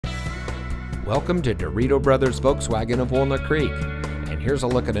Welcome to Dirito Brothers Volkswagen of Walnut Creek. And here's a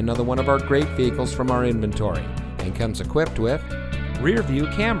look at another one of our great vehicles from our inventory. And comes equipped with rear view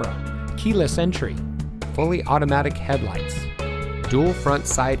camera, keyless entry, fully automatic headlights, dual front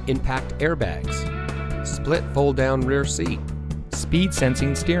side impact airbags, split fold down rear seat, speed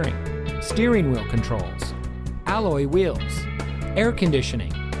sensing steering wheel controls, alloy wheels, air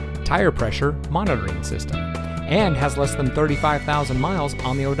conditioning, tire pressure monitoring system, and has less than 35,000 miles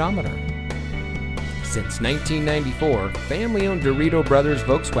on the odometer. Since 1994, family-owned Dirito Brothers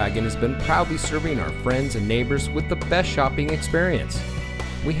Volkswagen has been proudly serving our friends and neighbors with the best shopping experience.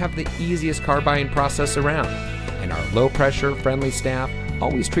 We have the easiest car buying process around, and our low-pressure, friendly staff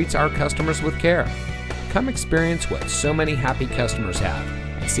always treats our customers with care. Come experience what so many happy customers have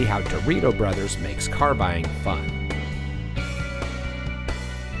and see how Dirito Brothers makes car buying fun.